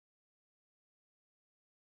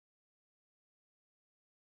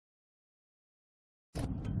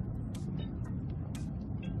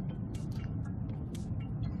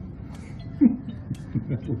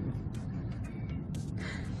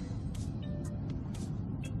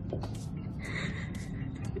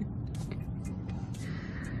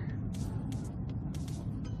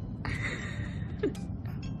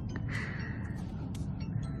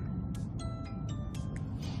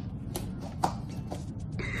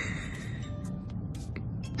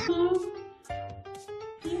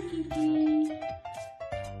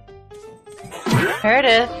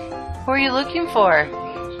Meredith, who are you looking for?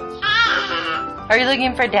 Are you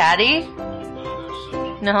looking for Daddy?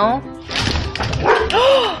 No?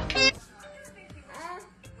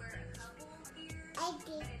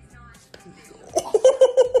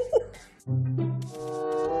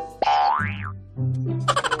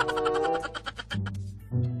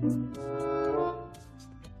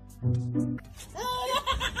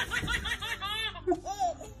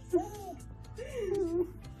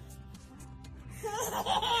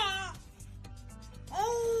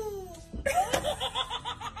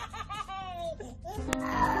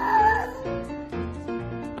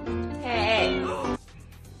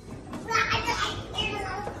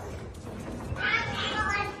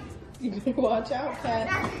 Watch out,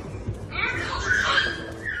 Cat.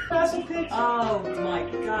 Oh my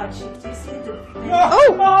God! She just hit the.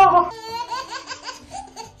 Oh!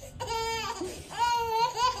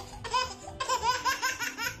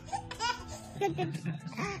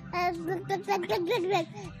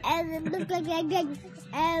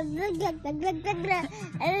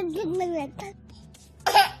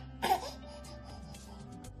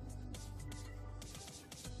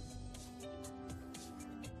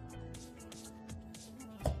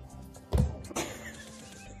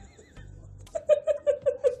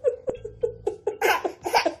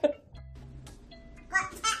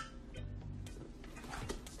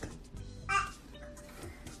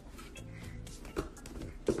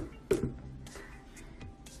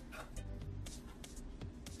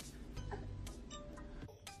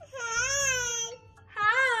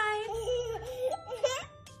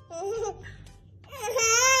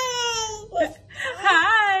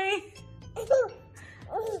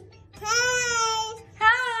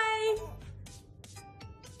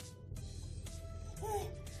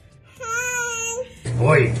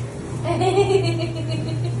 Oi!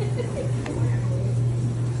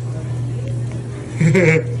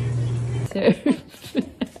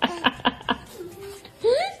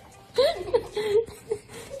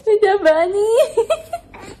 The bunny.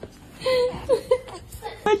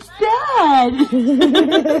 What's that?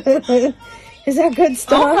 Is that good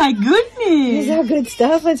stuff? Oh my goodness. Is that good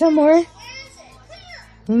stuff? And some more?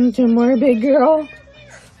 Some more, big girl?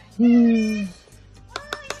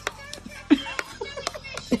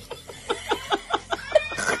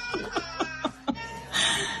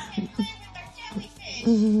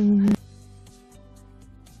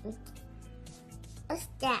 What's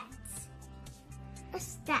that?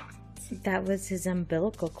 What's that? That was his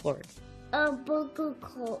umbilical cord. Umbilical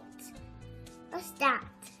cord. What's that?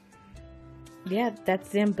 Yeah, that's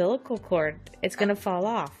the umbilical cord. It's gonna fall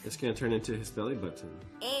off. It's gonna turn into his belly button.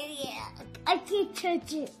 Yeah, I can't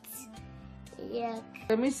touch it. Yeah.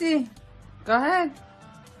 Let me see. Go ahead.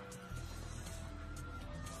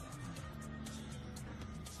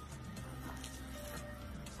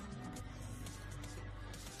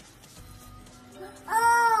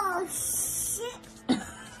 Oh, shit.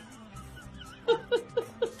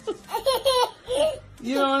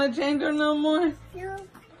 You don't want to change her no more? No.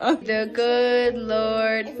 Oh. The good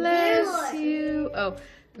Lord bless you. Oh,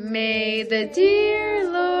 may the dear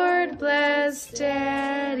Lord bless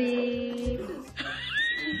Daddy.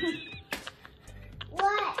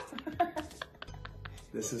 What?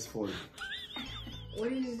 This is for you. What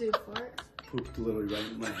did you do, fart? Pooped literally right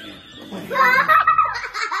in my hand.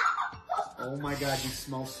 Oh my God, you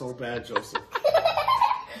smell so bad, Joseph.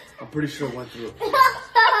 I'm pretty sure it went through.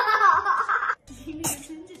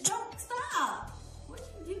 Don't stop! What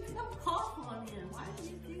did you do? Don't cough on him. Why did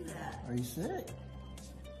you do that? Are you sick?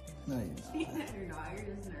 No, you're not. You're not.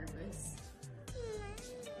 You're just nervous.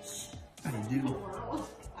 I do. World.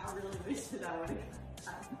 I really wish that I would have.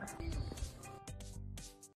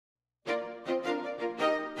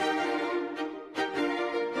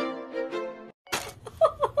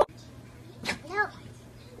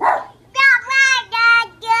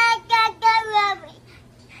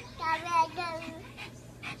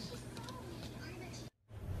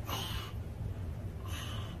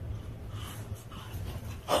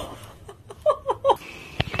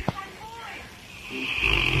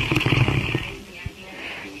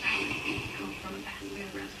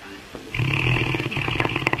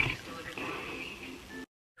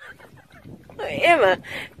 Emma,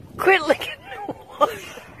 quit licking the water.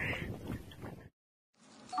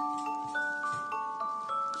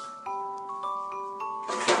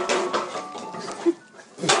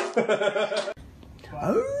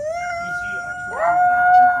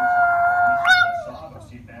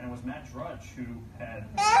 And it was Matt Drudge who had.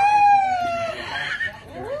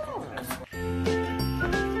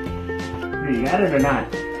 You got it or not?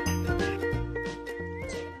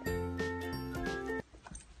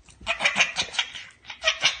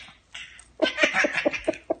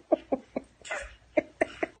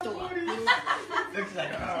 Looks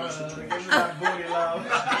like, give me that booty love.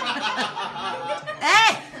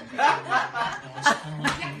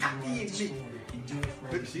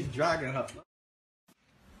 Look, she's dragging her.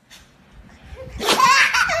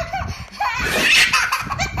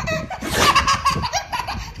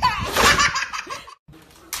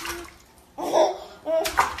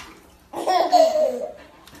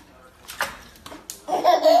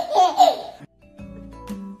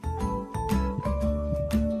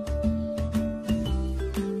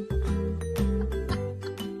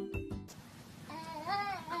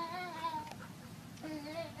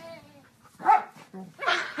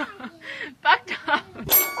 Back up.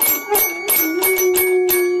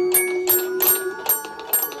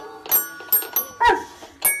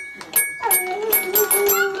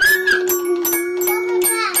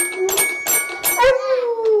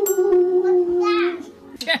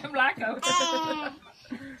 Black out.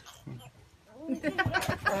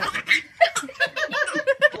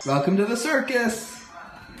 Welcome to the circus!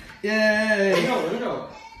 Yay! Let me go.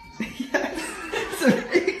 Yes! It's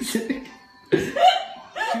amazing!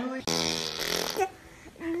 Julie.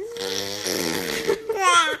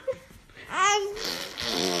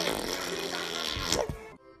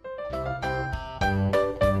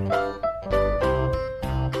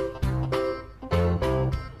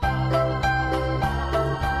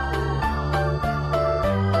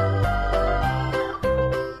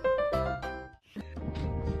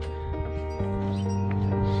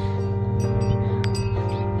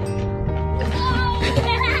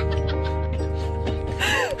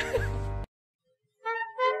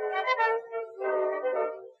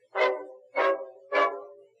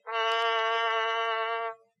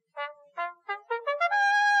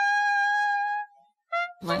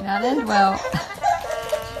 Might not end well.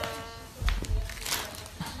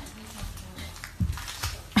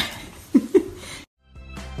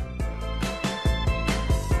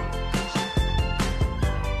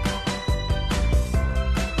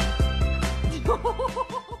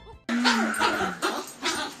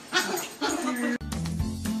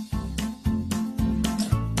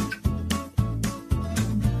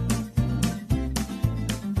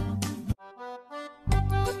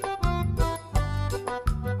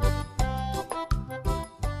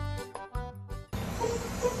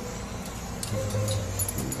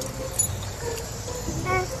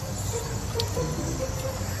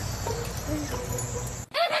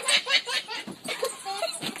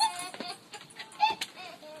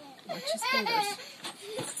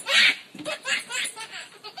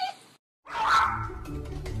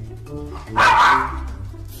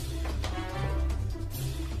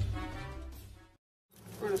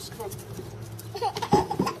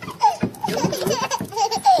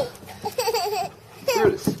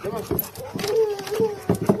 Curtis, come on.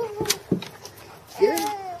 Scared?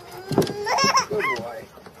 Good boy.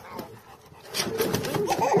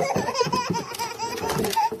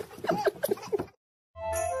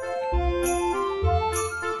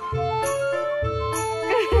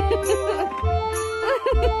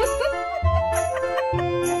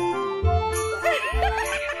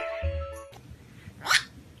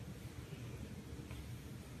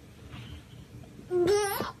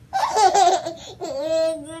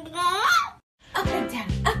 Up and down,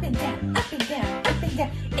 up and down, up and down, up and down,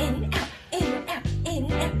 in and out, in and out, in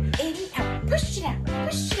and out, in and out. Push it out,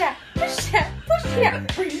 push it out, push it out, push it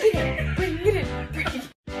out. Bring it in, bring it in, bring it in.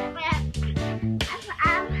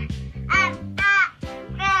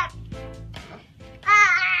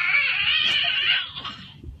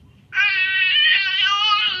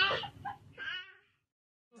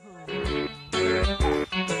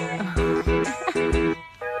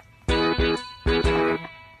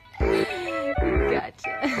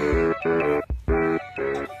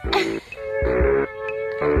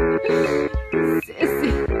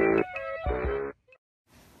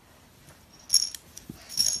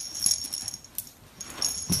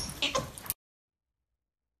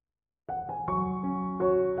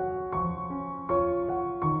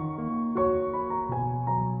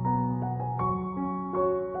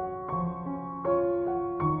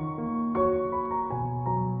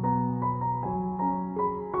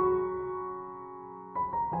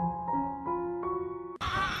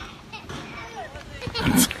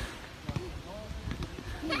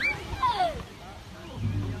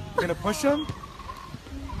 Gonna push him?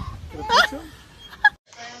 Gonna push him?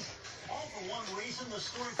 All for one reason, the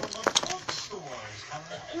story from the bookstores.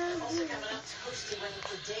 Also coming up, toasty weather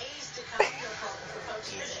for days to come. No problem for folks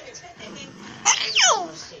visiting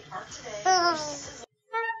State Park today.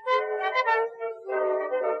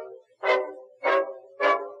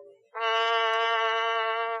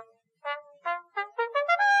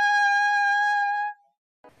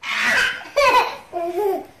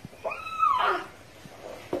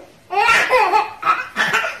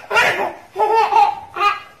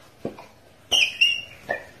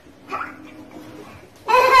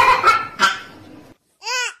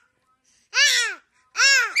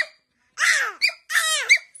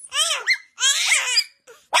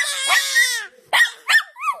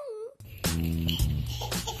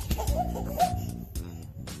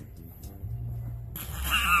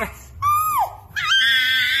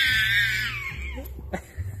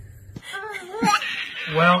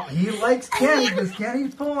 Well, he likes Kenny because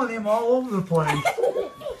Kenny's pulling him all over the place.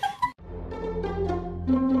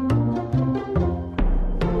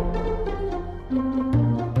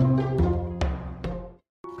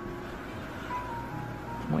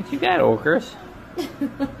 What you got, Okers?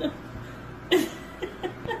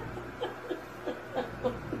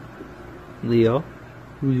 Leo,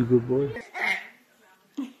 who's a good boy?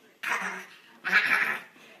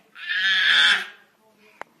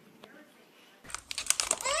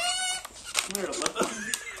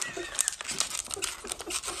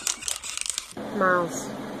 Miles.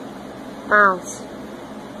 Miles.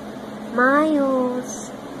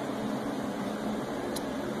 Miles.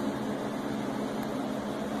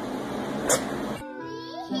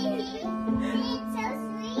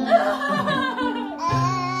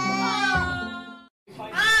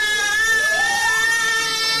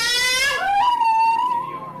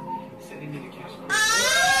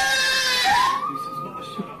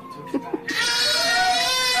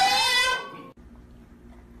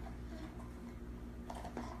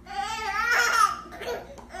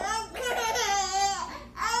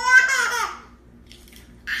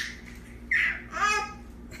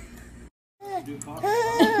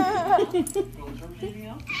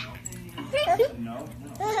 No.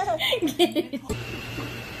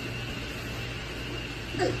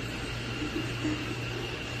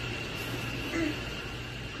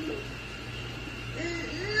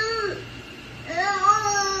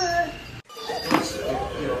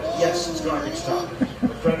 Yes, it's garbage time.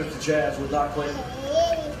 But credit to Jazz, we're not playing.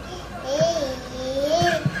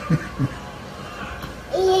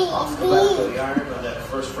 Off the back of the iron on that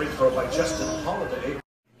first free throw by Justin Holiday.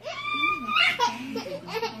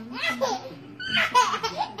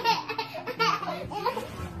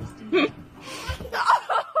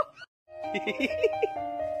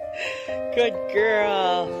 Good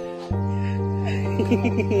girl.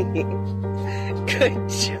 Good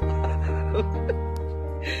job.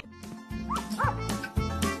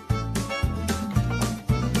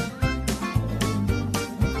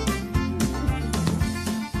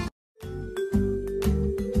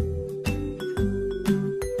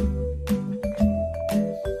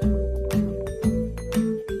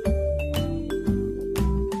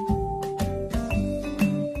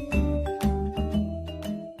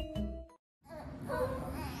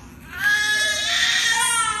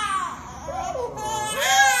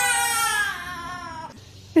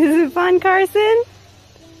 Is it fun, Carson?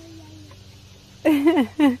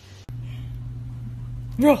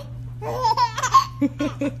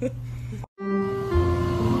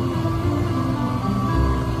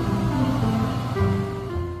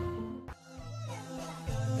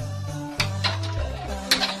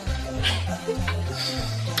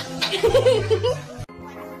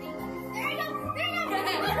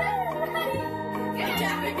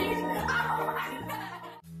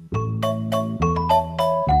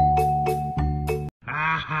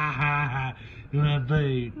 My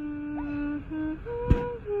babe.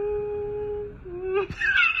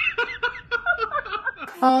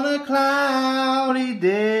 On a cloudy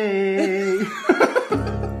day.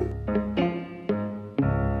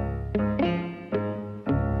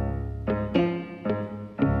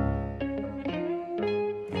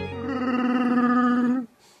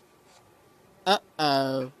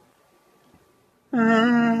 Uh-oh.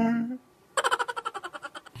 Are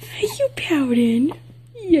you pouting?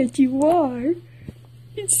 Yes, you are.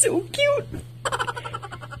 It's so cute.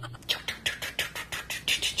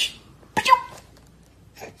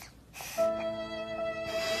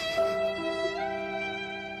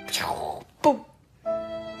 Boom.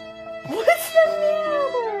 What's the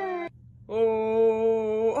matter?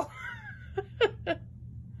 Oh.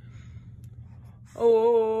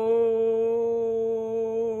 Oh.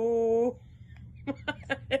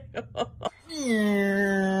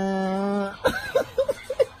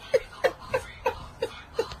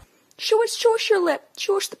 Show us your lip.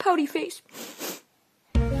 Show us the pouty face.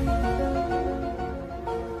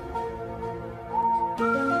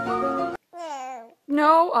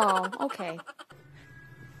 No? Oh, okay.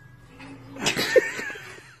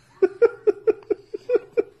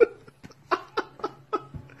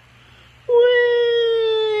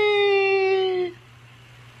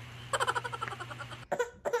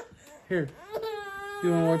 Here. You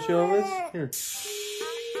wanna watch Elvis? Here.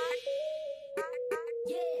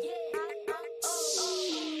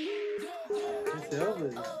 It's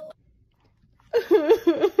Elvis.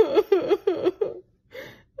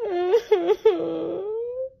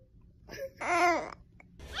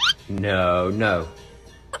 No, no.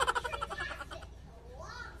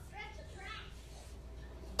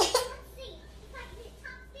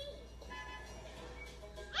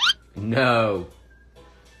 No.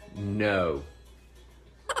 No.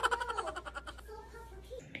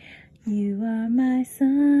 You are my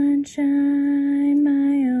sunshine, my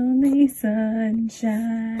only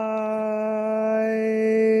sunshine.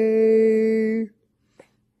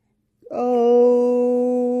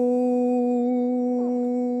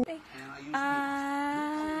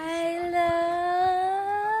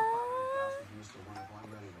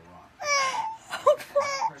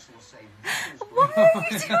 Why are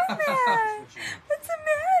you doing that? What's the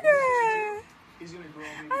matter?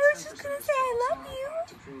 I was just gonna say I love you.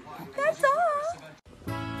 That's all.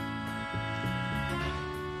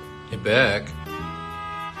 Hey, Beck.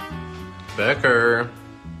 Becker.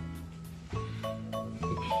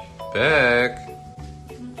 Beck.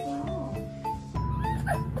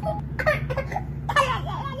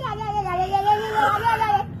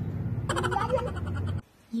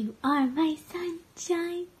 You are my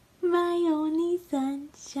sunshine, my only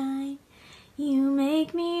sunshine. You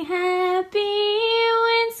make me happy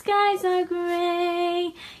when skies are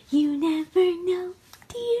gray. You never know,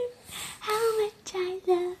 dear, how much I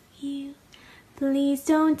love you. Please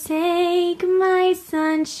don't take my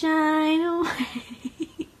sunshine away.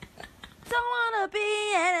 Don't wanna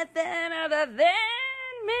be anything other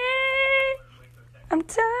than me. I'm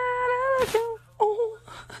tired of looking. Oh.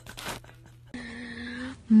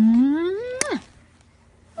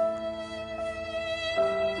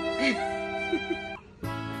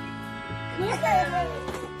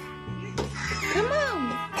 Come on.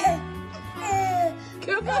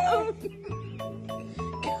 Come on.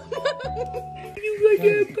 You got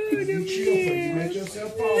your part of me. You make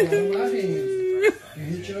yourself fall on my hands. You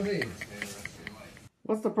hit your head.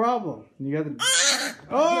 What's the problem? You got the...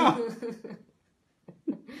 Oh!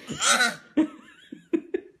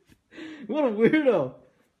 What a weirdo.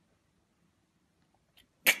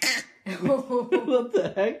 What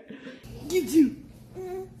the heck? Get you.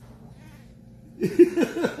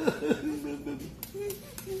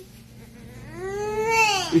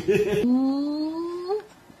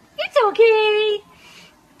 It's okay.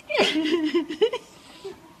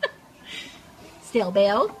 Still,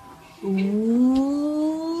 Bill.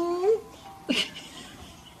 Ooh.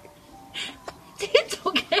 It's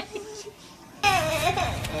okay.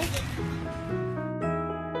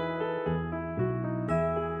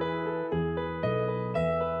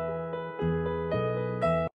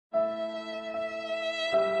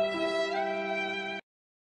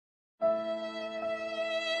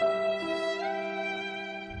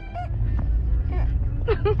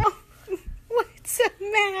 What's the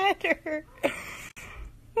matter?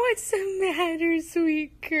 What's the matter,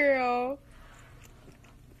 sweet girl?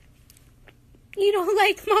 You don't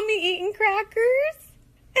like Mommy eating crackers?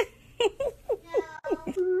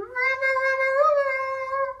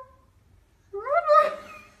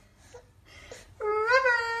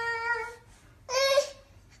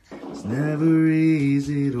 It's never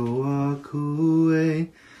easy to walk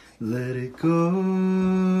away. Let it go.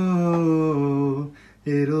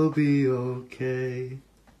 It'll be okay.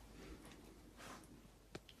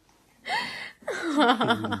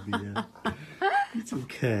 It's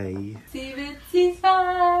okay. See Bitsy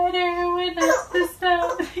spider went up the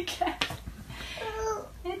stone again.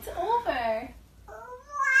 It's over.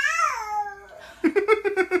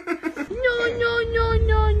 No, no, no,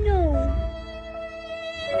 no, no.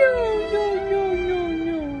 No, no, no, no,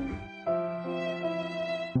 no.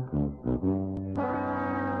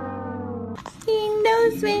 He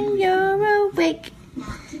knows when you're awake.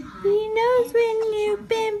 He knows when you've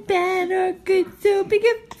been bad or good, so be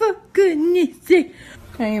good for goodness sake.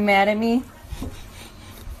 Are you mad at me?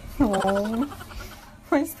 Oh,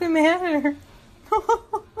 what's the matter?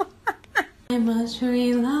 I must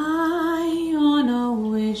rely on a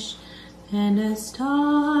wish and a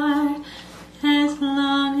star as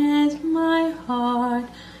long as my heart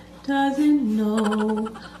doesn't know.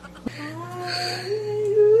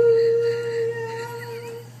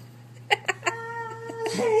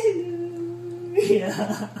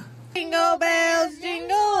 Jingle bells,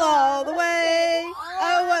 jingle all the way.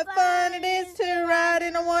 Oh, what fun it is to ride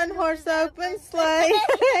in a one-horse open sleigh.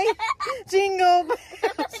 Jingle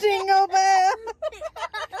bells, jingle bells.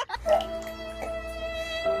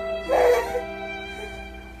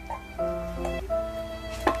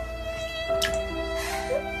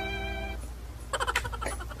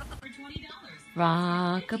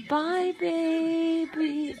 Rock-a-bye,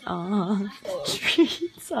 baby, on the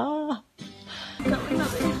streets of...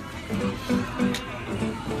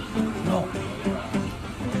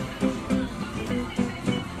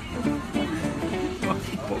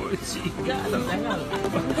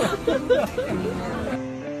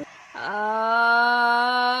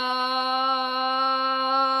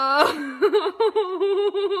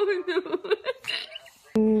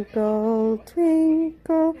 Twinkle,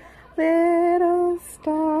 twinkle, little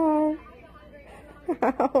star.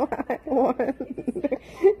 How I wonder.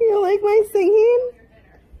 You like my singing?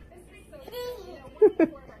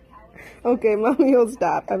 Okay, Mommy will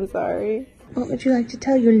stop. I'm sorry. What would you like to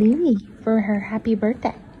tell your Lily for her happy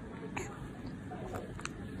birthday?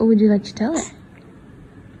 What would you like to tell her?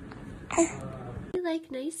 You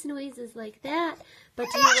like nice noises like that, but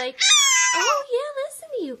do you like... Oh, yeah, listen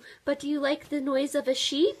to you. But do you like the noise of a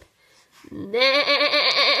sheep?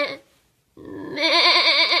 Meh.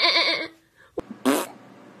 Meh.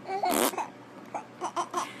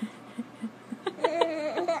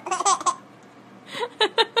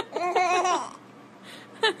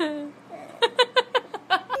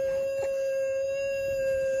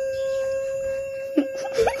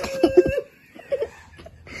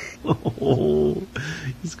 Oh,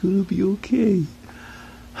 it's gonna be okay.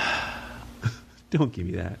 Don't give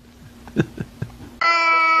me that.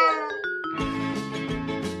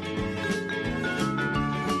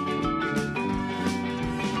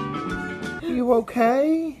 You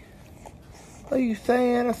okay? What are you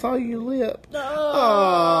saying? I saw your lip.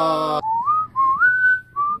 Oh.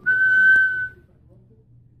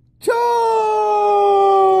 George!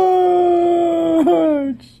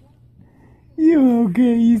 You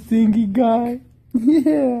okay, you stinky guy?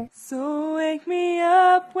 Yeah. So wake me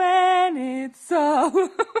up when it's all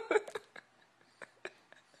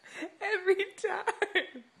every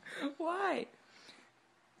time. Why?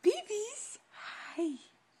 Babies. Hi.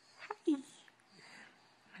 Hi.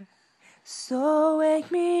 So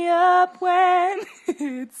wake me up when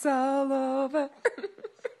it's all over.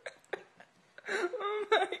 Oh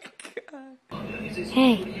my God.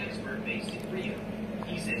 Hey.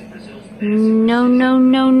 No, no,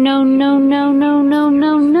 no, no, no, no, no, no,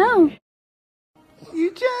 no, no.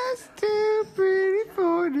 You just too pretty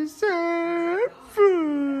for the surface.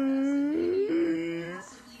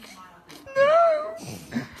 No.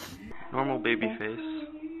 Normal baby face.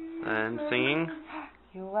 And singing.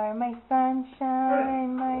 You are my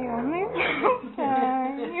sunshine, my only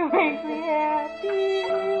sunshine. You make me happy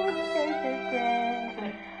with such a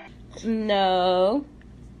grand. No.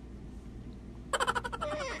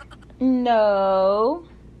 No.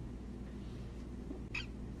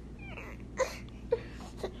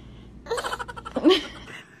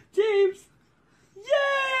 James.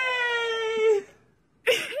 Yay!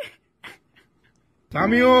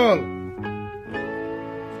 Samuel.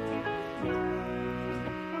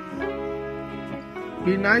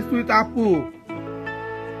 Be nice with Apu.